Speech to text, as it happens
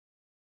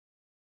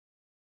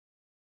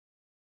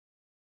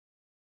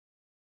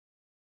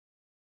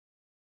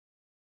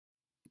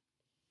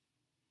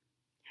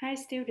Hi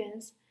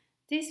students,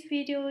 this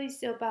video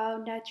is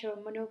about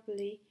natural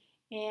monopoly,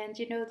 and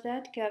you know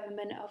that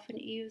government often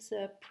use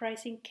a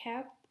pricing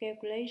cap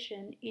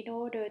regulation in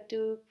order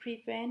to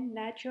prevent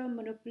natural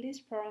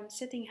monopolies from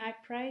setting high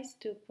price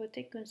to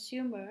protect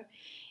consumer.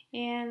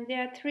 And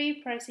there are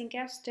three pricing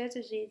cap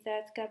strategies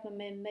that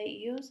government may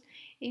use,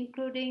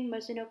 including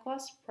marginal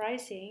cost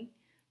pricing,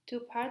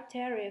 two-part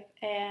tariff,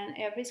 and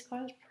average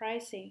cost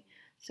pricing.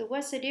 So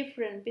what's the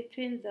difference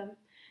between them?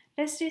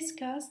 Let's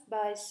discuss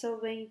by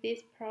solving this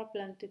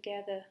problem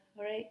together,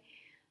 alright?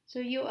 So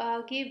you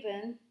are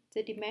given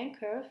the demand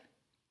curve,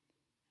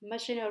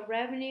 marginal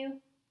revenue,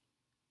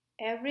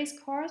 average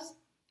cost,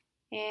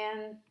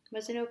 and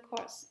marginal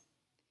cost.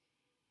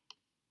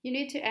 You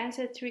need to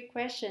answer three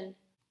questions.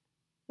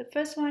 The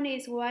first one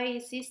is, why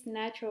is this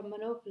natural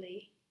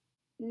monopoly?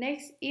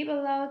 Next, if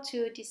allowed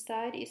to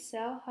decide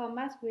itself, how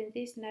much will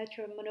these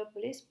natural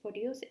monopolies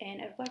produce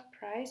and at what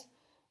price?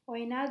 Or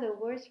in other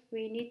words,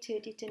 we need to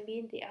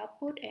determine the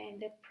output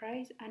and the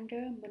price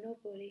under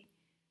monopoly,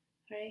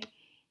 right?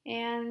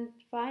 And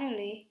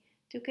finally,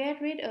 to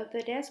get rid of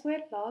the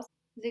deadweight loss,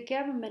 the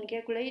government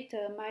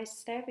regulator might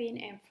step in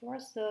and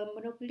force the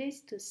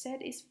monopolist to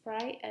set its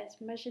price as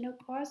marginal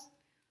cost,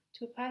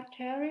 two-part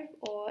tariff,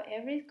 or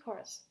average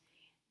cost.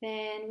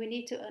 Then we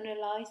need to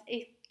analyze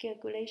its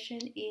calculation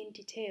in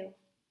detail,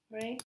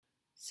 right?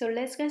 So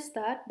let's get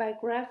started by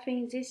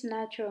graphing this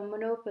natural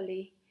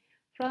monopoly.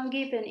 From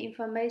given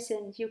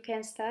information, you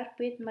can start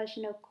with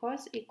marginal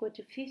cost equal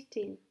to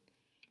 15.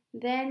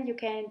 Then you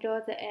can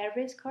draw the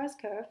average cost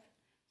curve,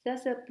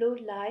 that's a blue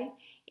line,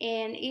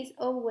 and it's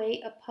always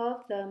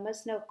above the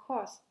marginal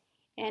cost,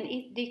 and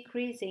it's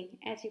decreasing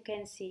as you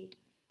can see.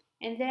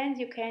 And then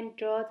you can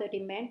draw the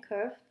demand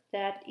curve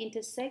that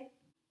intersects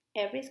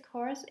average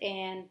cost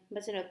and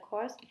marginal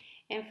cost,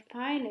 and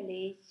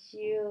finally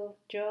you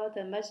draw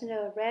the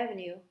marginal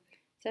revenue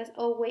that's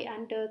always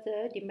under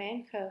the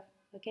demand curve.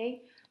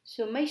 Okay,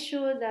 so make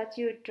sure that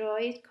you draw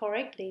it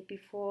correctly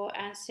before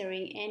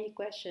answering any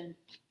question.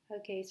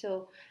 Okay,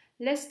 so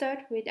let's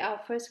start with our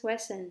first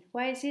question.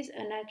 Why is this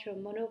a natural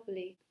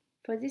monopoly?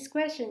 For this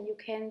question, you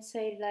can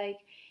say like,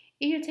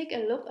 if you take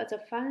a look at the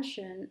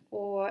function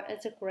or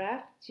at the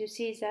graph, you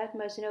see that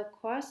marginal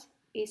cost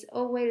is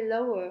always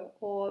lower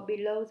or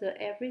below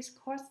the average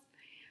cost.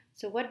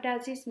 So what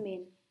does this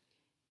mean?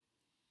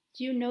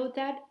 You know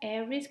that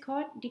average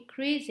cost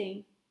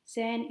decreasing,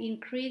 then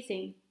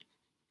increasing.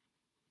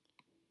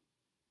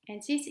 And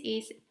this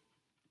is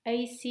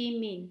AC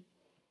mean.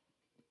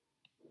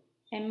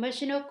 And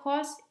marginal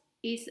cost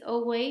is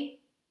always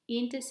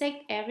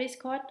intersect average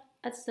cost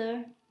at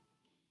the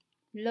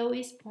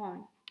lowest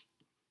point.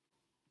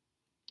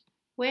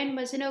 When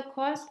marginal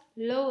cost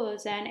lower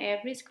than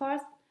average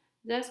cost,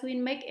 that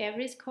will make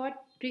average cost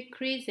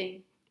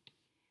decreasing.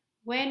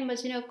 When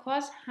marginal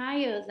cost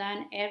higher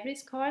than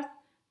average cost,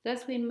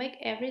 that will make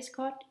average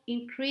cost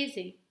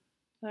increasing.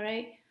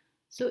 Alright.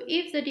 So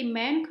if the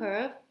demand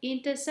curve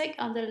intersect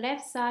on the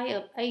left side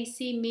of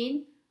AC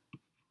mean,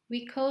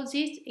 we call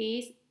this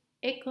is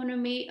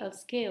economy of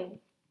scale.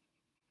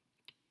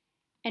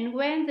 And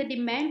when the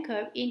demand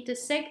curve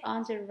intersect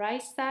on the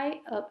right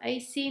side of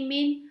AC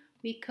mean,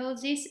 we call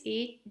this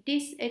is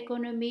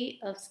diseconomy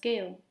of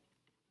scale.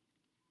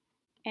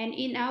 And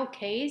in our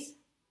case,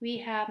 we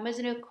have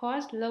marginal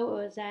cost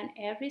lower than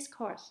average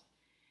cost.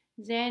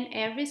 Then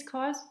average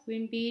cost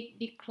will be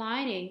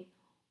declining,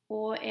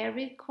 or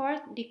average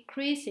cost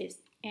decreases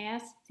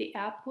as the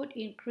output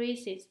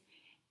increases,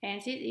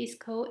 and this is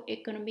called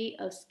economy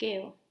of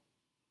scale.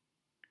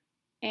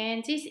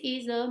 And this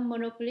is a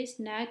monopolist's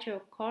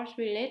natural cost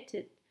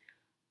related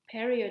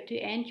barrier to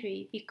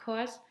entry,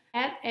 because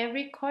at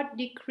every cost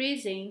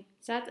decreasing,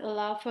 that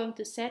allows firms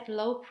to set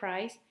low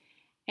price,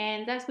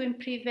 and that will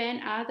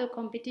prevent other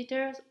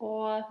competitors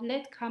or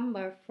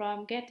latecomers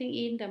from getting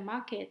in the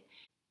market.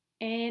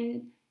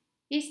 And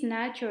it's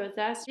natural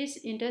that this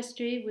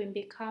industry will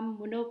become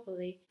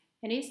monopoly,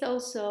 and it's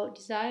also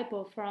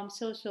desirable from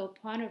social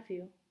point of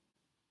view.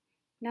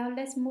 Now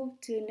let's move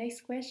to the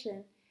next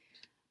question.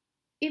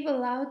 If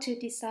allowed to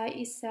decide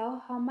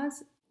itself, how much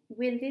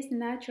will this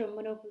natural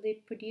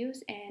monopoly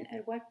produce and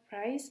at what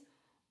price?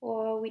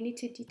 Or we need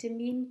to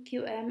determine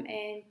QM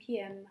and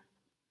PM.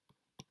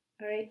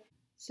 Alright,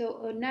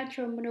 so a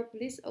natural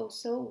monopolist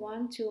also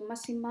want to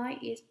maximize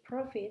its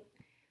profit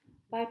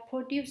by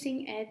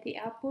producing at the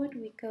output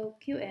we call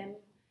QM,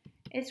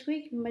 at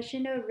which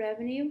marginal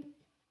revenue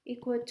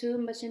equal to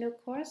marginal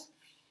cost.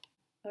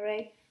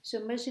 Alright, so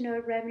marginal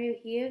revenue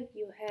here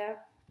you have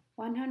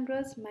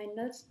 100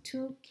 minus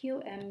 2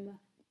 QM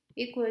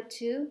equal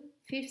to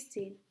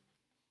 15,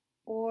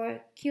 or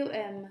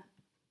QM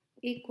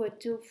equal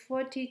to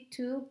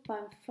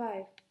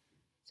 42.5.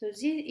 So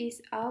this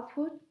is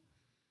output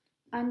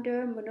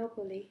under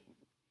monopoly.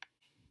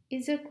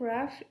 In the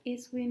graph,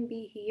 it will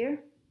be here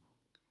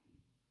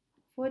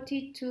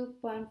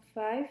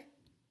 42.5,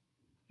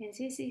 and this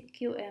is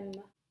QM.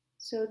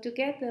 So to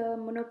get the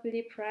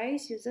monopoly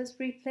price, you just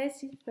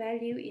replace its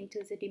value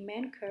into the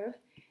demand curve.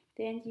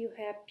 Then you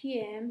have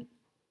PM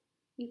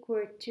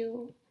equal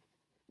to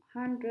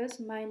hundreds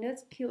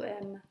minus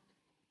QM,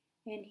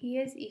 and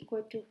here is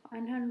equal to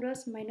 100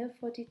 minus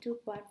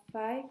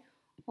 42.5,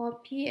 or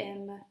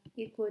PM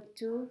equal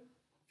to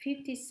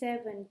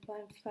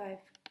 57.5,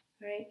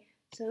 right?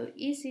 So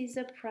this is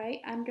the price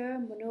under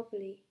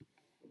monopoly.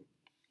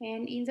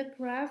 And in the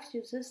graph,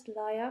 you just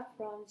line up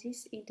from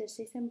this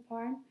intersection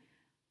point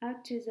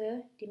up to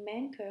the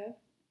demand curve,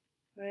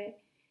 right?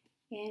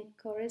 And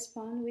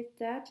correspond with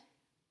that,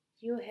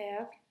 you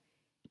have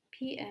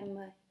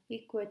PM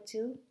equal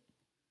to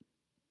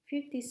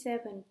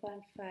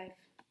 57.5,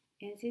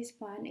 and this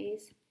one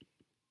is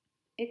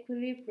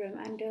equilibrium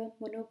under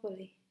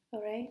monopoly.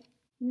 Alright.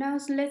 Now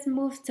let's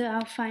move to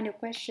our final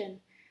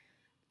question.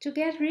 To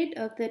get rid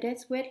of the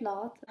dead weight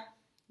loss,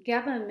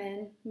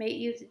 government may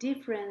use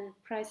different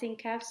pricing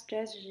cap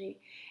strategy,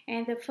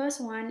 and the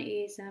first one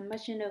is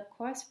marginal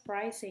cost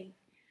pricing.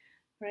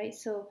 Right.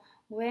 So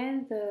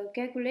when the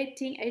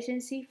regulating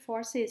agency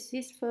forces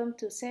this firm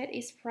to set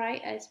its price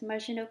as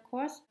marginal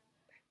cost,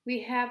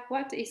 we have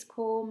what is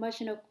called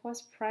marginal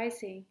cost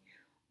pricing,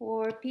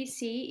 or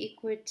PC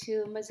equal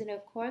to marginal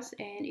cost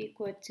and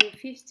equal to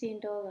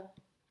 $15.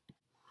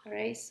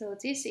 Alright, so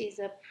this is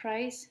a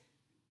price.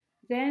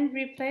 Then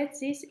replace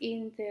this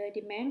in the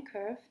demand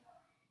curve.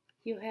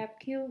 You have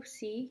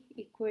QC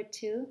equal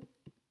to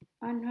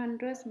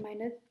 100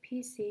 minus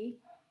PC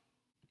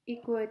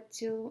equal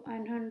to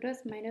 100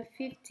 minus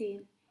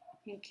 15,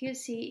 and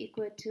QC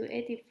equal to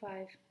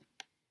 85.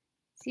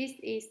 This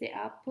is the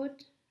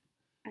output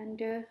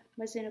under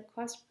marginal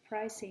cost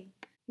pricing.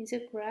 In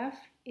the graph,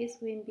 it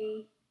will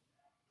be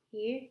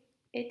here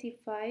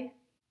 85,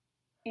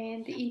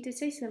 and the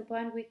intersection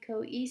point we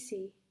call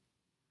EC.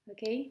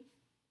 Okay,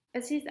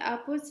 as this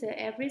output,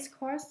 the average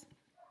cost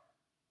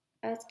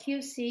as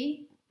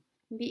QC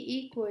be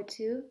equal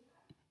to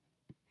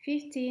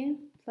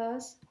 15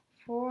 plus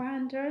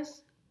 400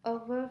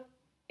 over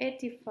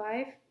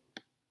 85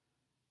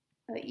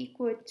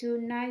 equal to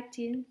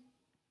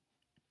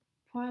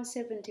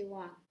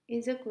 19.71.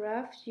 In the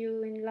graph,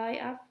 you will line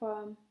up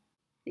from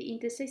the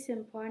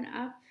intersection point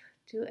up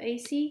to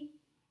AC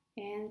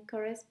and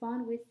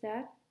correspond with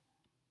that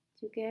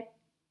to get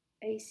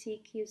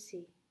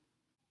ACQC.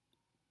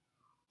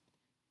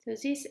 So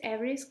this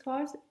average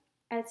cost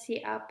at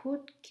the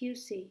output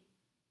QC.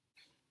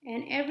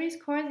 And average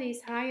cost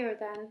is higher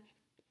than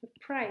the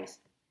price,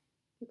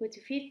 equal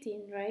to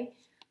 15, right?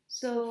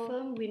 So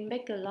firm will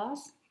make a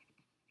loss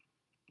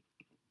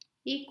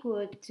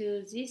equal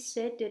to this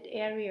shaded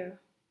area,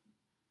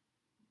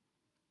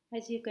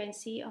 as you can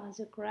see on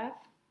the graph.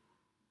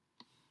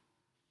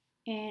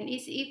 And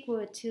it's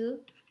equal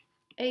to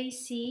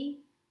AC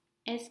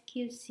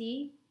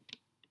SQC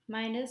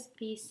minus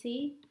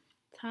PC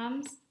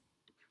times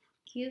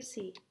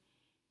QC,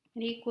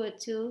 and equal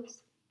to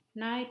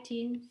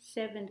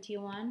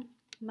 1971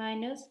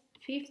 minus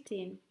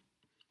 15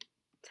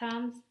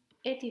 times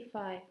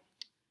 85.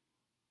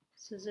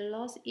 So the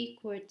loss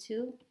equal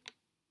to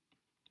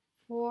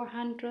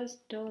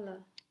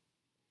 $400.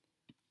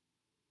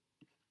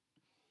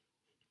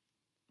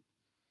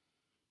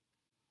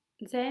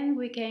 Then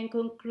we can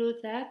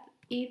conclude that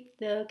if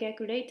the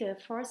regulator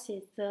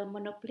forces the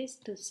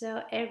monopolist to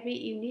sell every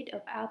unit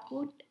of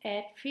output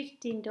at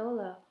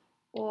 $15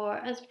 or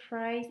a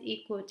price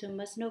equal to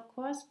marginal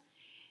cost,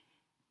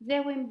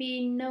 there will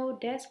be no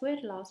dead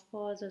weight loss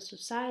for the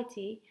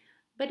society,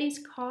 but it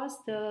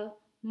costs the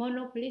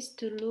monopolist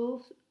to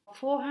lose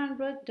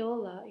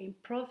 $400 in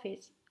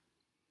profits.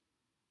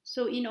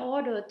 So in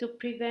order to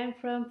prevent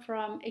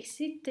from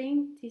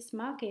exiting this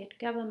market,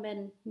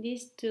 government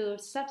needs to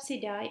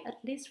subsidize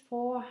at least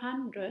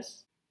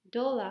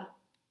 $400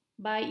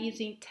 by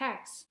using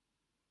tax.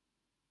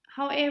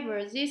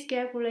 However, this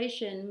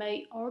calculation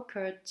may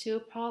occur two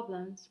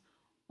problems.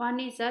 One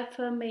is that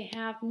firms may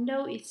have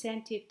no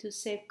incentive to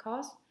save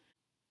costs.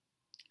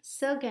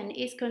 Second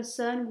is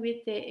concerned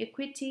with the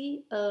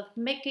equity of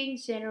making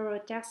general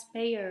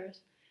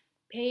taxpayers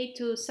pay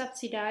to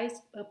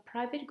subsidize a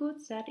private good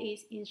that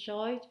is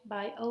enjoyed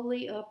by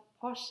only a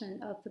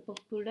portion of the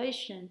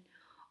population.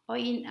 Or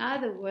in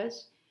other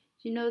words,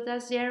 you know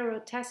that zero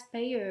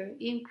taxpayer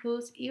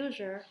includes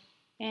user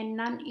and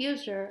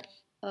non-user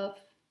of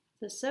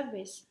the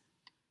service.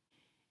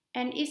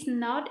 And it's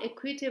not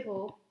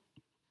equitable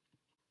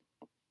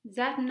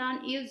that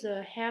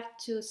non-users have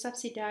to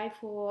subsidize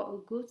for a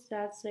good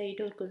that they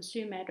don't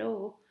consume at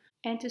all.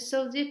 And to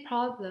solve this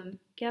problem,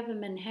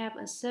 government have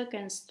a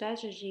second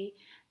strategy,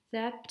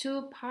 that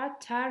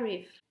two-part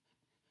tariff,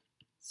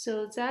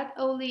 so that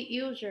only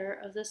user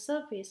of the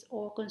service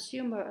or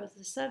consumer of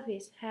the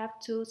service have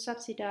to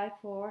subsidize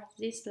for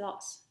this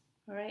loss.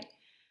 All right.